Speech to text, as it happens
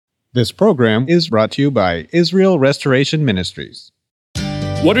This program is brought to you by Israel Restoration Ministries.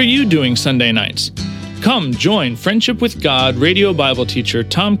 What are you doing Sunday nights? Come join Friendship with God radio Bible teacher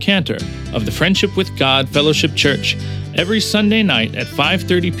Tom Cantor of the Friendship with God Fellowship Church every Sunday night at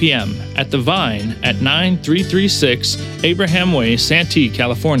 5:30 p.m. at The Vine at 9336 Abraham Way, Santee,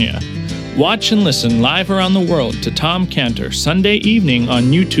 California. Watch and listen live around the world to Tom Cantor Sunday evening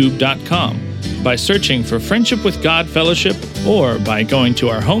on YouTube.com by searching for Friendship with God Fellowship or by going to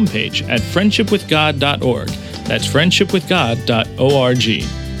our homepage at friendshipwithgod.org. That's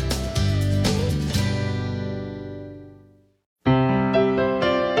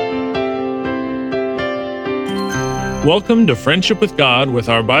Welcome to Friendship with God with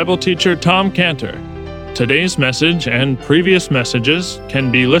our Bible teacher, Tom Cantor. Today's message and previous messages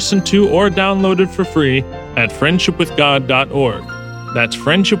can be listened to or downloaded for free at friendshipwithgod.org. That's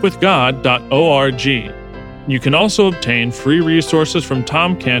friendshipwithgod.org. You can also obtain free resources from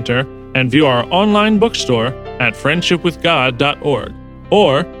Tom Cantor and view our online bookstore at friendshipwithgod.org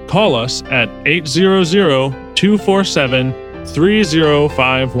or call us at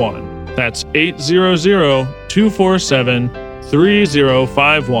 800-247-3051. That's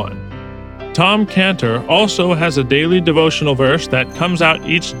 800-247-3051. Tom Cantor also has a daily devotional verse that comes out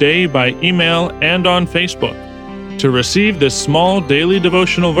each day by email and on Facebook. To receive this small daily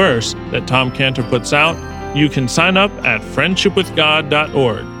devotional verse that Tom Cantor puts out, you can sign up at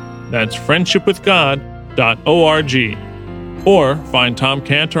friendshipwithgod.org. That's friendshipwithgod.org. Or find Tom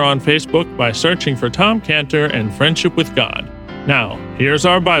Cantor on Facebook by searching for Tom Cantor and Friendship with God. Now, here's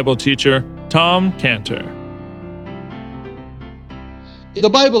our Bible teacher, Tom Cantor. The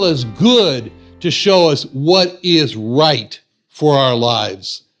Bible is good to show us what is right for our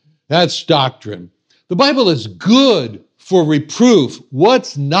lives. That's doctrine. The Bible is good for reproof,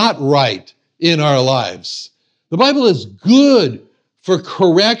 what's not right in our lives. The Bible is good for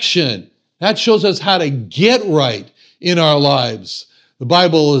correction. That shows us how to get right in our lives. The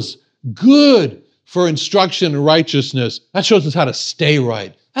Bible is good for instruction in righteousness. That shows us how to stay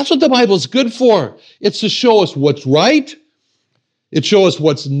right. That's what the Bible is good for. It's to show us what's right. It shows us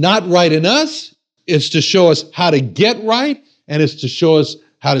what's not right in us. It's to show us how to get right, and it's to show us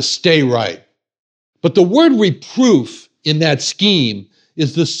how to stay right. But the word reproof in that scheme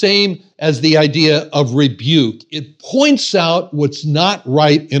is the same as the idea of rebuke. It points out what's not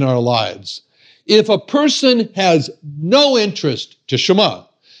right in our lives. If a person has no interest to Shema,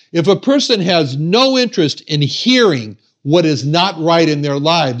 if a person has no interest in hearing what is not right in their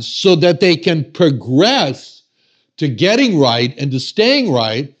lives so that they can progress to getting right and to staying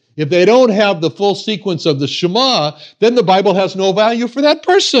right, if they don't have the full sequence of the Shema, then the Bible has no value for that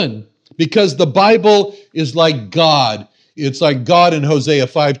person, because the Bible is like God. It's like God in Hosea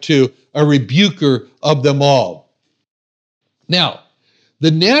 5:2, a rebuker of them all. Now,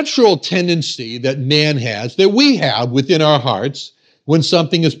 the natural tendency that man has, that we have within our hearts, when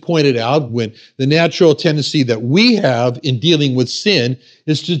something is pointed out, when the natural tendency that we have in dealing with sin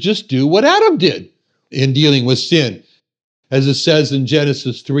is to just do what Adam did in dealing with sin. As it says in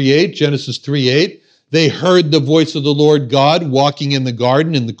Genesis 3:8, they heard the voice of the Lord God walking in the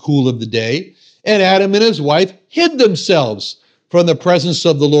garden in the cool of the day, and Adam and his wife hid themselves from the presence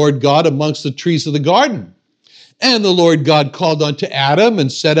of the Lord God amongst the trees of the garden. And the Lord God called unto Adam and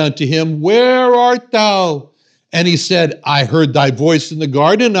said unto him, Where art thou? And he said, I heard thy voice in the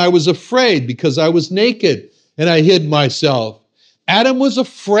garden, and I was afraid because I was naked, and I hid myself. Adam was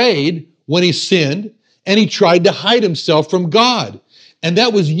afraid when he sinned, and he tried to hide himself from God. And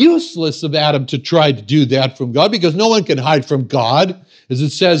that was useless of Adam to try to do that from God, because no one can hide from God. As it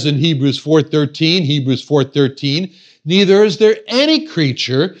says in Hebrews 4:13, neither is there any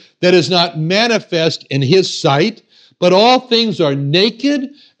creature that is not manifest in his sight, but all things are naked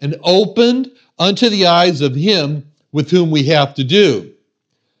and opened unto the eyes of him with whom we have to do.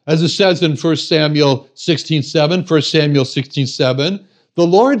 As it says in 1 Samuel 16:7, the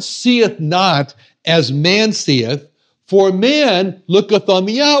Lord seeth not as man seeth, for man looketh on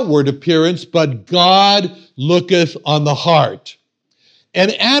the outward appearance, but God looketh on the heart.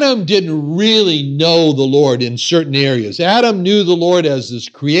 And Adam didn't really know the Lord in certain areas. Adam knew the Lord as his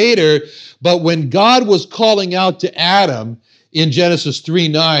creator, but when God was calling out to Adam in Genesis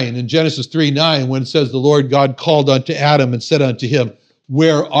 3:9, when it says the Lord God called unto Adam and said unto him,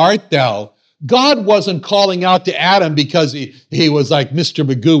 Where art thou? God wasn't calling out to Adam because he was like Mr.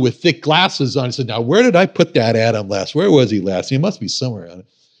 Magoo with thick glasses on. He said, now, where did I put that Adam last? Where was he last? He must be somewhere on it.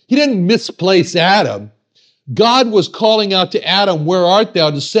 He didn't misplace Adam. God was calling out to Adam, where art thou,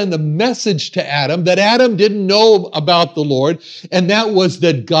 to send a message to Adam that Adam didn't know about the Lord, and that was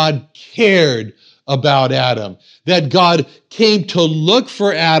that God cared about Adam, that God came to look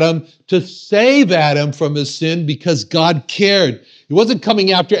for Adam, to save Adam from his sin because God cared. He wasn't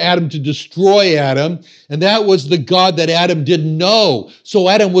coming after Adam to destroy Adam, and that was the God that Adam didn't know. So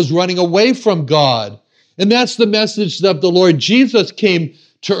Adam was running away from God. And that's the message that the Lord Jesus came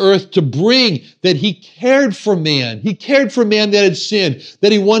to earth to bring, that he cared for man. He cared for man that had sinned,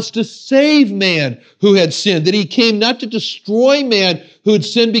 that he wants to save man who had sinned, that he came not to destroy man who had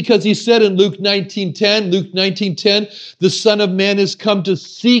sinned, because he said in Luke 19:10, the Son of Man has come to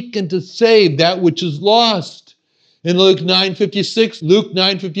seek and to save that which is lost. In Luke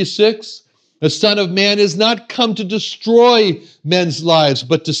 9:56, the Son of Man is not come to destroy men's lives,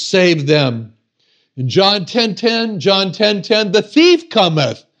 but to save them. In John 10:10, the thief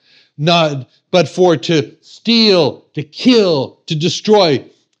cometh, not but for to steal, to kill, to destroy.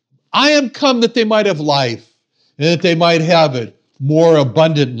 I am come that they might have life, and that they might have it more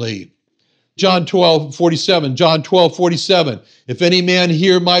abundantly. John 12:47, if any man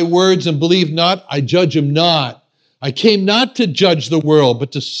hear my words and believe not, I judge him not. I came not to judge the world,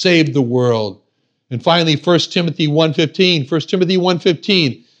 but to save the world. And finally, 1 Timothy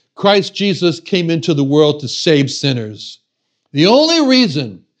 1:15, Christ Jesus came into the world to save sinners. The only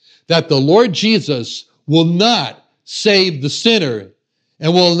reason that the Lord Jesus will not save the sinner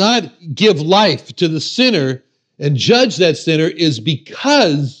and will not give life to the sinner and judge that sinner is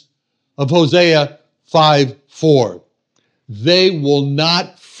because of Hosea 5:4. They will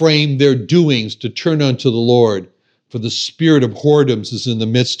not frame their doings to turn unto the Lord, for the spirit of whoredoms is in the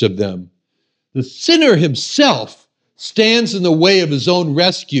midst of them. The sinner himself stands in the way of his own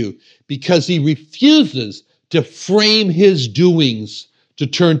rescue because he refuses to frame his doings to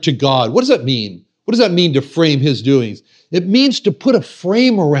turn to God. What does that mean? What does that mean to frame his doings? It means to put a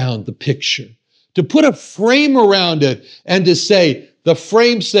frame around the picture, to put a frame around it and to say, the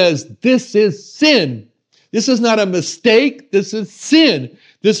frame says, this is sin. This is not a mistake. This is sin.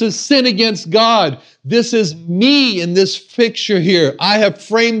 This is sin against God. This is me in this picture here. I have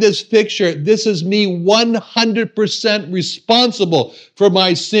framed this picture. This is me 100% responsible for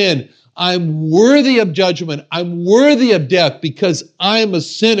my sin. I'm worthy of judgment. I'm worthy of death because I'm a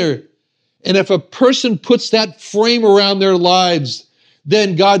sinner. And if a person puts that frame around their lives,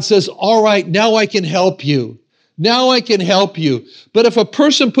 then God says, all right, now I can help you. Now I can help you. But if a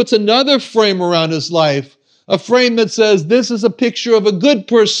person puts another frame around his life, a frame that says, this is a picture of a good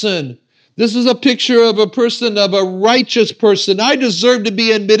person. This is a picture of a person, of a righteous person. I deserve to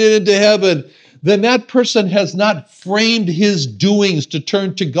be admitted into heaven. Then that person has not framed his doings to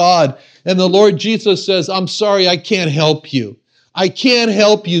turn to God. And the Lord Jesus says, I'm sorry, I can't help you. I can't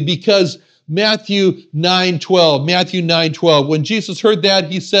help you because Matthew 9:12, when Jesus heard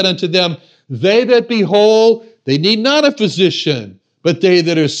that, he said unto them, they that be whole, they need not a physician, but they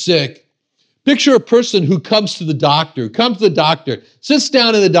that are sick. Picture a person who comes to the doctor, sits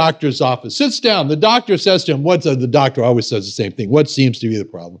down in the doctor's office, sits down. The doctor says to him, the doctor always says the same thing, what seems to be the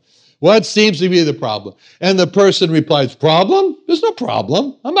problem? What seems to be the problem? And the person replies, problem? There's no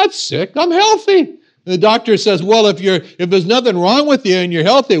problem. I'm not sick. I'm healthy. And the doctor says, well, if there's nothing wrong with you and you're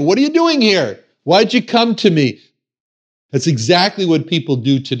healthy, what are you doing here? Why'd you come to me? That's exactly what people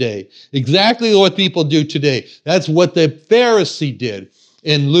do today. Exactly what people do today. That's what the Pharisee did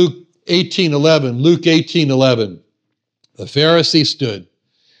in Luke 18:11. The Pharisee stood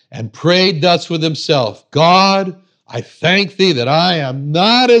and prayed thus with himself, God, I thank thee that I am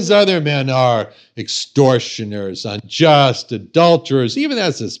not as other men are, extortioners, unjust, adulterers, even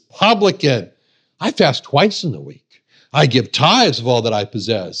as this publican. I fast twice in the week. I give tithes of all that I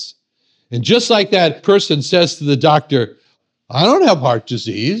possess. And just like that person says to the doctor, I don't have heart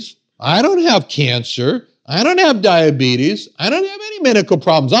disease. I don't have cancer. I don't have diabetes. I don't have any medical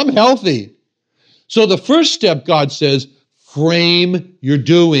problems. I'm healthy. So the first step, God says, frame your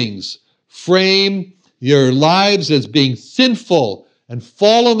doings. Frame your lives as being sinful and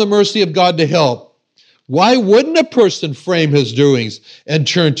fall on the mercy of God to help. Why wouldn't a person frame his doings and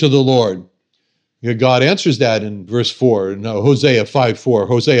turn to the Lord? God answers that in verse 4, Hosea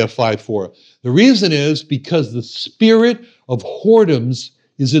 5:4. The reason is because the spirit of whoredoms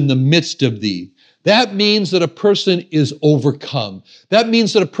is in the midst of thee. That means that a person is overcome. That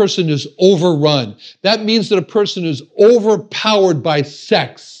means that a person is overrun. That means that a person is overpowered by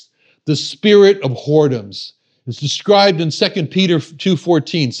sex, the spirit of whoredoms. It's described in 2 Peter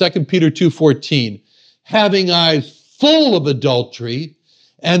 2:14, having eyes full of adultery,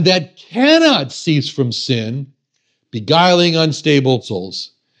 and that cannot cease from sin, beguiling unstable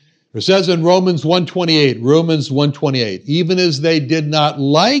souls. It says in Romans 1:28, even as they did not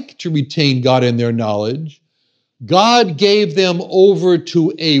like to retain God in their knowledge, God gave them over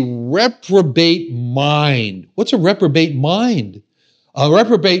to a reprobate mind. What's a reprobate mind? A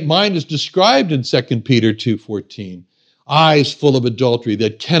reprobate mind is described in 2 Peter 2:14. Eyes full of adultery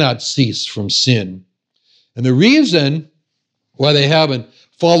that cannot cease from sin. And the reason why they haven't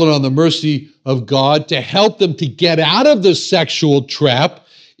fallen on the mercy of God to help them to get out of the sexual trap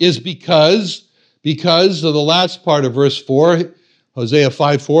is because of the last part of verse 4, Hosea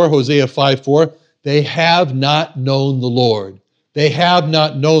 5:4, they have not known the Lord. They have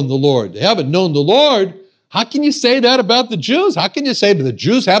not known the Lord. They haven't known the Lord. How can you say that about the Jews? How can you say the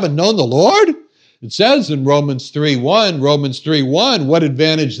Jews haven't known the Lord? It says in Romans 3:1, what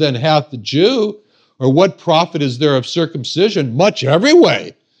advantage then hath the Jew? Or what profit is there of circumcision? Much every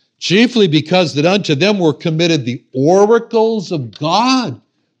way, chiefly because that unto them were committed the oracles of God,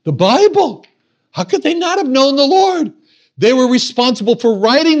 the Bible. How could they not have known the Lord? They were responsible for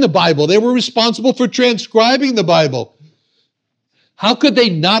writing the Bible. They were responsible for transcribing the Bible. How could they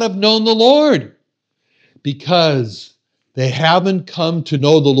not have known the Lord? Because they haven't come to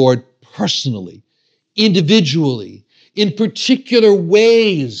know the Lord personally, individually, in particular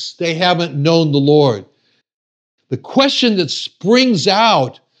ways. They haven't known the Lord. The question that springs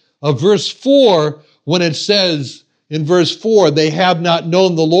out of verse 4, when it says in verse 4, they have not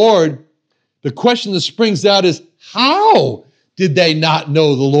known the Lord, the question that springs out is, how did they not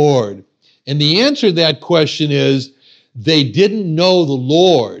know the Lord? And the answer to that question is, they didn't know the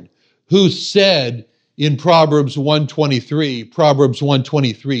Lord, who said in Proverbs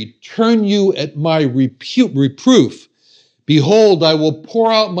 1:23, turn you at my reproof. Behold, I will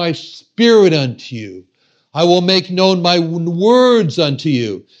pour out my spirit unto you. I will make known my words unto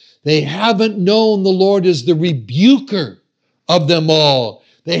you. They haven't known the Lord as the rebuker of them all.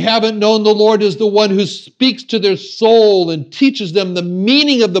 They haven't known the Lord as the one who speaks to their soul and teaches them the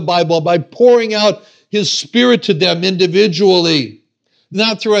meaning of the Bible by pouring out his spirit to them individually.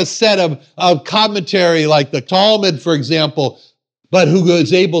 Not through a set of commentary like the Talmud, for example, but who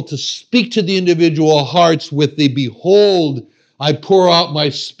is able to speak to the individual hearts with the, behold, I pour out my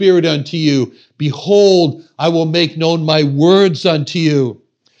spirit unto you. Behold, I will make known my words unto you.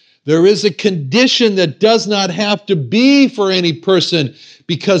 There is a condition that does not have to be for any person,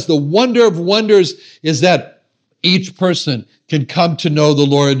 because the wonder of wonders is that each person can come to know the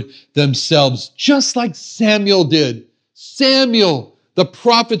Lord themselves, just like Samuel did. Samuel, the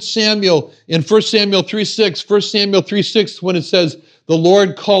prophet Samuel, in 1 Samuel 3:6, when it says, the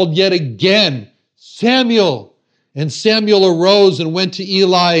Lord called yet again, Samuel. And Samuel arose and went to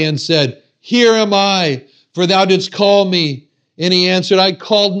Eli and said, here am I, for thou didst call me. And he answered, I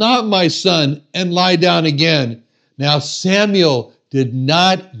called not, my son, and lie down again. Now Samuel did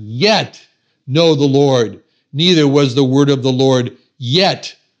not yet know the Lord, neither was the word of the Lord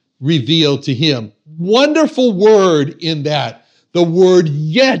yet revealed to him. Wonderful word in that, the word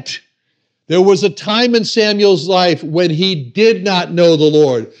yet. There was a time in Samuel's life when he did not know the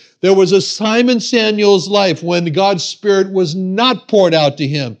Lord. There was a time in Samuel's life when God's Spirit was not poured out to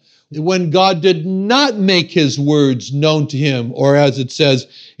him, when God did not make his words known to him, or as it says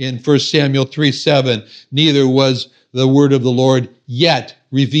in 1 Samuel 3:7, neither was the word of the Lord yet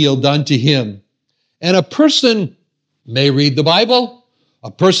revealed unto him. And a person may read the Bible,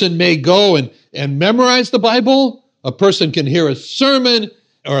 a person may go and memorize the Bible, a person can hear a sermon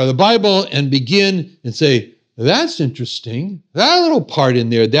or the Bible and begin and say, that's interesting. That little part in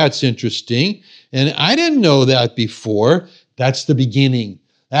there, that's interesting. And I didn't know that before. That's the beginning.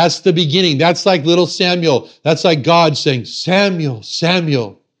 That's the beginning. That's like little Samuel. That's like God saying, Samuel,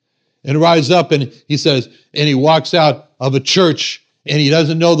 Samuel. And rise up, and he says, and he walks out of a church and he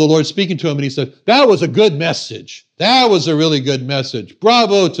doesn't know the Lord speaking to him. And he said, that was a good message. That was a really good message.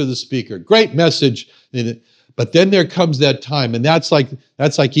 Bravo to the speaker. Great message. But then there comes that time, and that's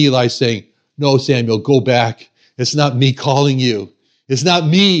like Eli saying, no, Samuel, go back. It's not me calling you. It's not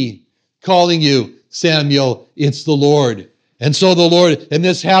me calling you, Samuel. It's the Lord. And so the Lord, and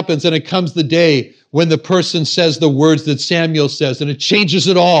this happens, and it comes the day when the person says the words that Samuel says, and it changes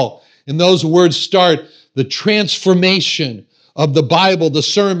it all. And those words start the transformation of the Bible, the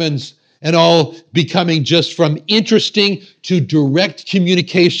sermons, and all becoming just from interesting to direct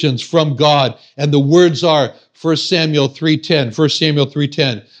communications from God. And the words are 1 Samuel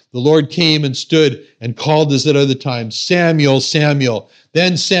 3:10. The Lord came and stood and called as at other times, Samuel, Samuel.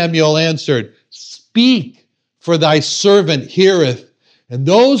 Then Samuel answered, speak, for thy servant heareth. And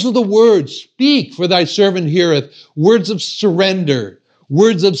those are the words, speak, for thy servant heareth. Words of surrender,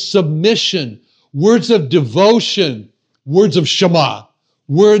 words of submission, words of devotion, words of Shema,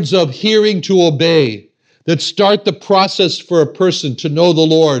 words of hearing to obey. that start the process for a person to know the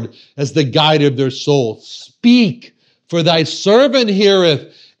Lord as the guide of their soul. Speak, for thy servant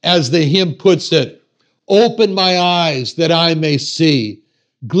heareth, as the hymn puts it. Open my eyes that I may see.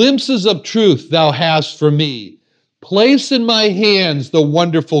 Glimpses of truth thou hast for me. Place in my hands the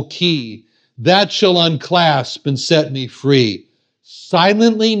wonderful key that shall unclasp and set me free.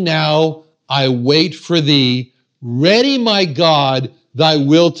 Silently now I wait for thee, ready, my God, thy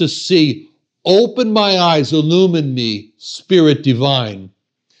will to see. Open my eyes, illumine me, Spirit divine.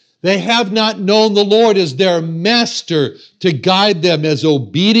 They have not known the Lord as their master to guide them as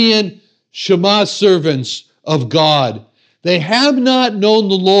obedient Shema servants of God. They have not known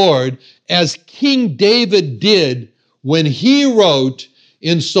the Lord as King David did when he wrote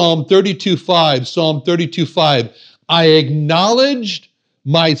in Psalm 32:5, I acknowledged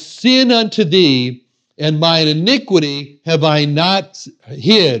my sin unto thee, and mine iniquity have I not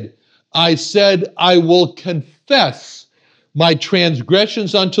hid. I said, I will confess my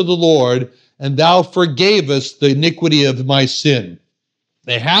transgressions unto the Lord, and thou forgavest the iniquity of my sin.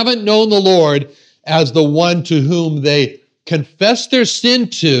 They haven't known the Lord as the one to whom they confess their sin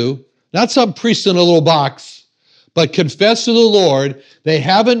to, not some priest in a little box, but confess to the Lord. They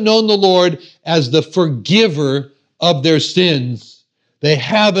haven't known the Lord as the forgiver of their sins. They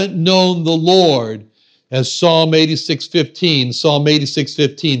haven't known the Lord as Psalm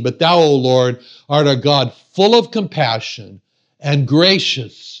 86:15, but thou, O Lord, art a God full of compassion and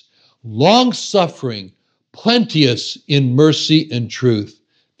gracious, long-suffering, plenteous in mercy and truth.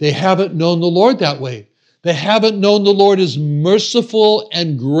 They haven't known the Lord that way. They haven't known the Lord as merciful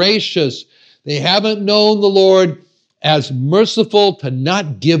and gracious. They haven't known the Lord as merciful to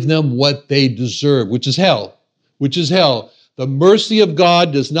not give them what they deserve, which is hell. The mercy of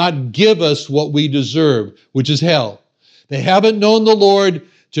God does not give us what we deserve, which is hell. They haven't known the Lord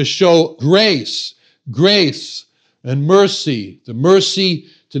to show grace and mercy. The mercy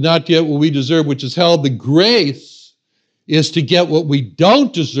to not get what we deserve, which is hell. The grace is to get what we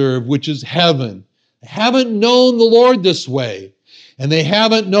don't deserve, which is heaven. They haven't known the Lord this way. And they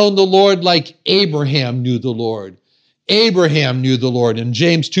haven't known the Lord like Abraham knew the Lord. Abraham knew the Lord. In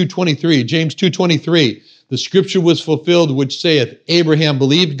James 2:23, the scripture was fulfilled, which saith, Abraham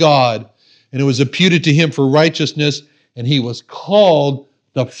believed God, and it was imputed to him for righteousness, and he was called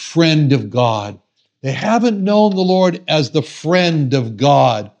the friend of God. They haven't known the Lord as the friend of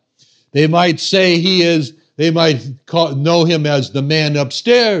God. They might say know him as the man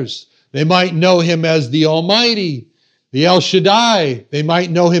upstairs. They might know him as the Almighty, the El Shaddai. They might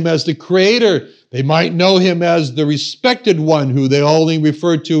know him as the Creator. They might know him as the respected one who they only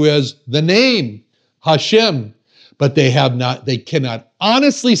refer to as the name, Hashem. But they cannot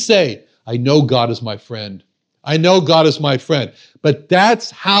honestly say, I know God is my friend. I know God is my friend. But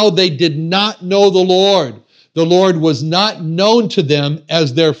that's how they did not know the Lord. The Lord was not known to them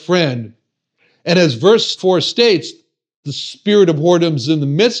as their friend. And as verse 4 states, the spirit of whoredom is in the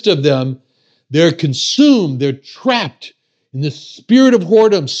midst of them. They're consumed. They're trapped in the spirit of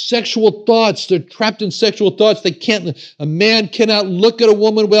whoredom, sexual thoughts. They're trapped in sexual thoughts. A man cannot look at a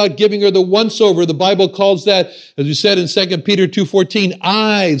woman without giving her the once-over. The Bible calls that, as we said in 2 Peter 2:14,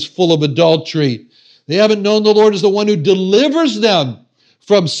 eyes full of adultery. They haven't known the Lord as the one who delivers them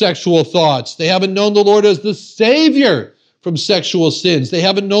from sexual thoughts. They haven't known the Lord as the Savior from sexual sins. They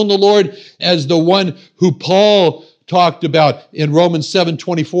haven't known the Lord as the one who Paul talked about in Romans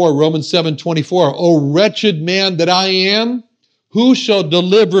 7:24. O wretched man that I am, who shall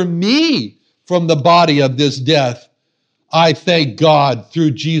deliver me from the body of this death? I thank God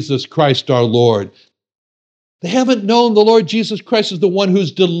through Jesus Christ our Lord. They haven't known the Lord Jesus Christ as the one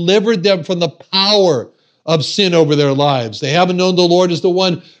who's delivered them from the power of sin over their lives. They haven't known the Lord as the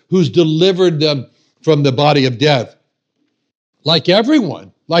one who's delivered them from the body of death. Like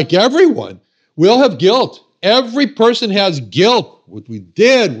everyone, we all have guilt. Every person has guilt. What we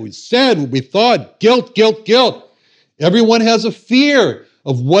did, what we said, what we thought, guilt. Everyone has a fear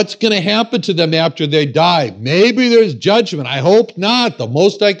of what's going to happen to them after they die. Maybe there's judgment. I hope not. The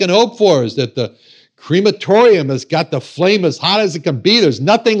most I can hope for is that the crematorium has got the flame as hot as it can be. There's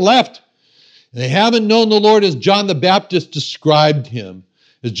nothing left. And they haven't known the Lord as John the Baptist described him.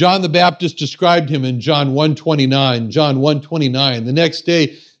 As John the Baptist described him in John 1:29. The next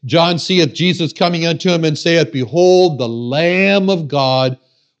day, John seeth Jesus coming unto him and saith, Behold, the Lamb of God,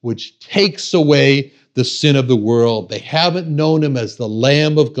 which takes away the sin of the world. They haven't known him as the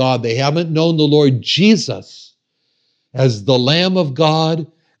Lamb of God. They haven't known the Lord Jesus as the Lamb of God,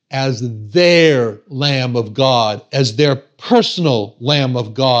 as their Lamb of God, as their personal Lamb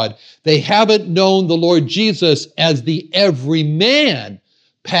of God. They haven't known the Lord Jesus as the everyman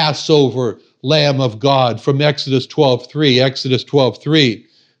Passover Lamb of God from Exodus 12:3. Exodus 12:3,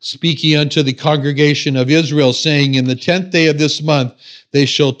 speaking unto the congregation of Israel, saying, in the 10th day of this month, they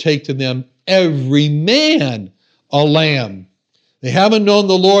shall take to them every man a lamb. They haven't known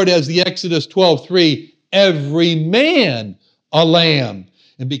the Lord as the Exodus 12:3, every man a lamb.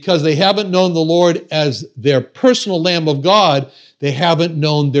 And because they haven't known the Lord as their personal Lamb of God, they haven't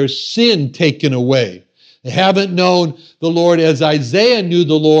known their sin taken away. They haven't known the Lord as Isaiah knew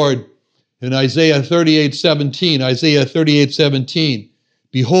the Lord in Isaiah 38:17. Isaiah 38:17.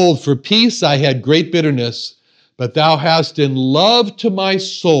 Behold, for peace I had great bitterness, but thou hast in love to my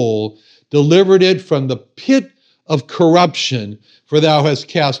soul delivered it from the pit of corruption, for thou hast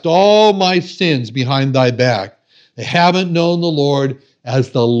cast all my sins behind thy back. They haven't known the Lord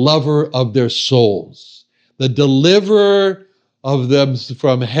as the lover of their souls, the deliverer of them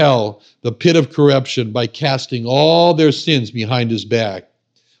from hell, the pit of corruption, by casting all their sins behind his back.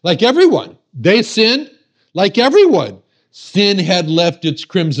 Like everyone, they sinned like everyone. Sin had left its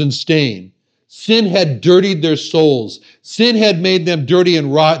crimson stain. Sin had dirtied their souls. Sin had made them dirty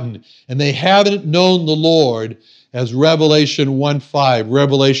and rotten, and they haven't known the Lord as Revelation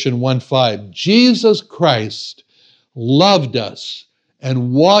 1:5. Jesus Christ loved us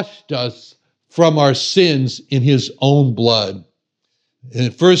and washed us from our sins in his own blood.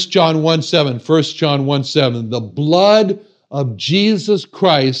 In 1 John 1:7, the blood of Jesus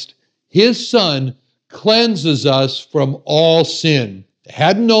Christ, his Son, cleanses us from all sin. They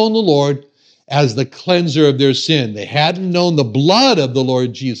hadn't known the Lord as the cleanser of their sin. They hadn't known the blood of the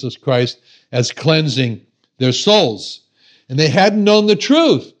Lord Jesus Christ as cleansing their souls. And they hadn't known the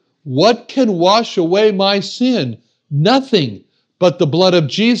truth. What can wash away my sin? Nothing but the blood of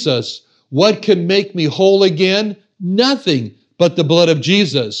Jesus. What can make me whole again? Nothing but the blood of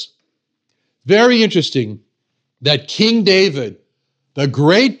Jesus. Very interesting that King David, the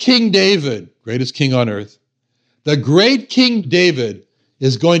great King David, greatest king on earth, the great King David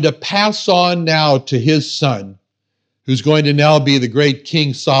is going to pass on now to his son, who's going to now be the great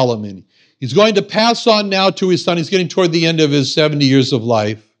King Solomon. He's going to pass on now to his son. He's getting toward the end of his 70 years of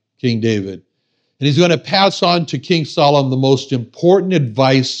life, King David. And he's going to pass on to King Solomon the most important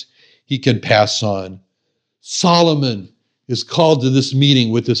advice he can pass on. Solomon is called to this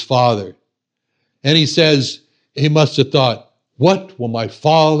meeting with his father. And he says, he must have thought, what will my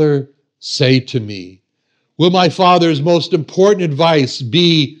father say to me? Will my father's most important advice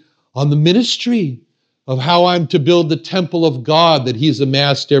be on the ministry of how I'm to build the temple of God that he's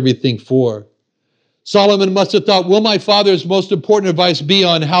amassed everything for? Solomon must have thought, will my father's most important advice be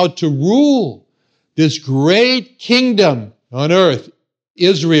on how to rule this great kingdom on earth,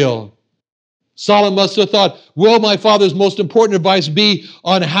 Israel? Solomon must have thought, will my father's most important advice be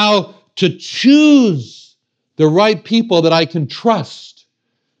on how to choose the right people that I can trust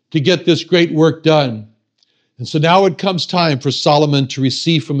to get this great work done? And so now it comes time for Solomon to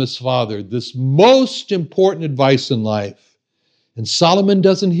receive from his father this most important advice in life. And Solomon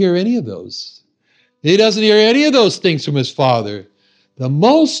doesn't hear any of those. He doesn't hear any of those things from his father. The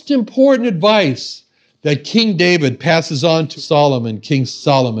most important advice that King David passes on to Solomon, King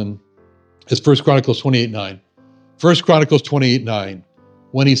Solomon, is 1 Chronicles 28:9. 1 Chronicles 28:9,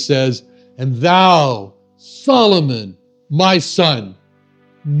 when he says, and thou, Solomon, my son,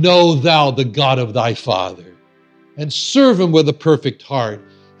 know thou the God of thy father, and serve him with a perfect heart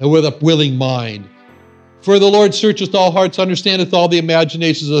and with a willing mind. For the Lord searcheth all hearts, understandeth all the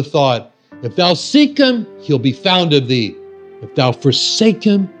imaginations of the thought. If thou seek him, he'll be found of thee. If thou forsake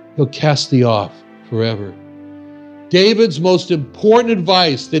him, he'll cast thee off forever. David's most important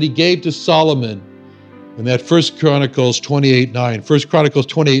advice that he gave to Solomon in that 1 Chronicles 28:9. 1 Chronicles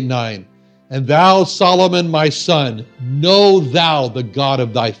 28:9. And thou, Solomon, my son, know thou the God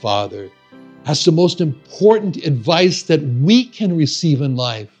of thy father. That's the most important advice that we can receive in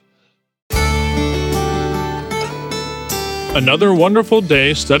life. Another wonderful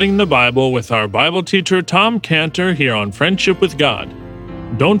day studying the Bible with our Bible teacher Tom Cantor here on Friendship with God.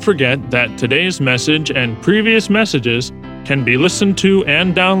 Don't forget that today's message and previous messages can be listened to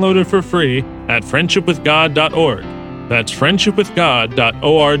and downloaded for free at friendshipwithgod.org. That's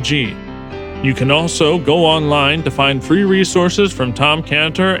friendshipwithgod.org. You can also go online to find free resources from Tom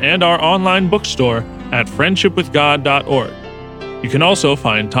Cantor and our online bookstore at friendshipwithgod.org. You can also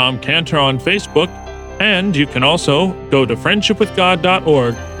find Tom Cantor on Facebook, and you can also go to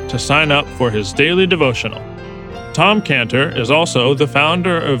friendshipwithgod.org to sign up for his daily devotional. Tom Cantor is also the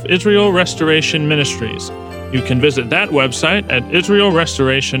founder of Israel Restoration Ministries. You can visit that website at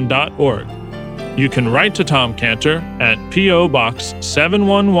israelrestoration.org. You can write to Tom Cantor at P.O. Box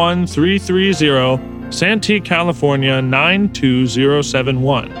 711330, Santee, California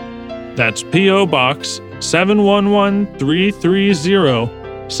 92071. That's P.O. Box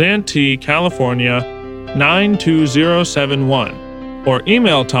 711330, Santee, California 92071. Or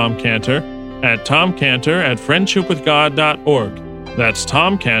email Tom Cantor at tomcantor@friendshipwithgod.org. That's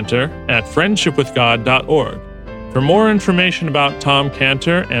tomcantor@friendshipwithgod.org. For more information about Tom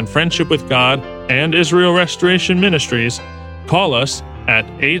Cantor and Friendship with God and Israel Restoration Ministries, call us at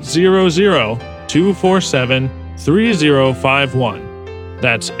 800-247-3051.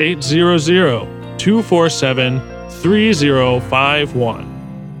 That's 800-247-3051.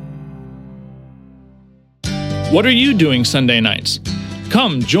 What are you doing Sunday nights?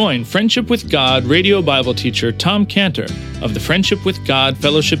 Come join Friendship with God radio Bible teacher Tom Cantor of the Friendship with God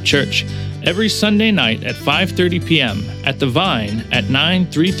Fellowship Church every Sunday night at 5:30 p.m. at The Vine at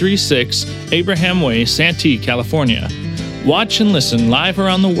 9336 Abraham Way, Santee, California. Watch and listen live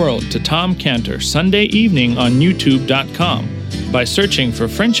around the world to Tom Cantor Sunday evening on YouTube.com by searching for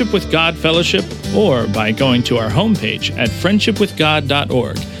Friendship with God Fellowship or by going to our homepage at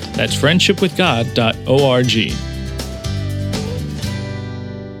friendshipwithgod.org. That's friendshipwithgod.org.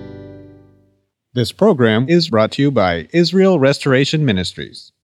 This program is brought to you by Israel Restoration Ministries.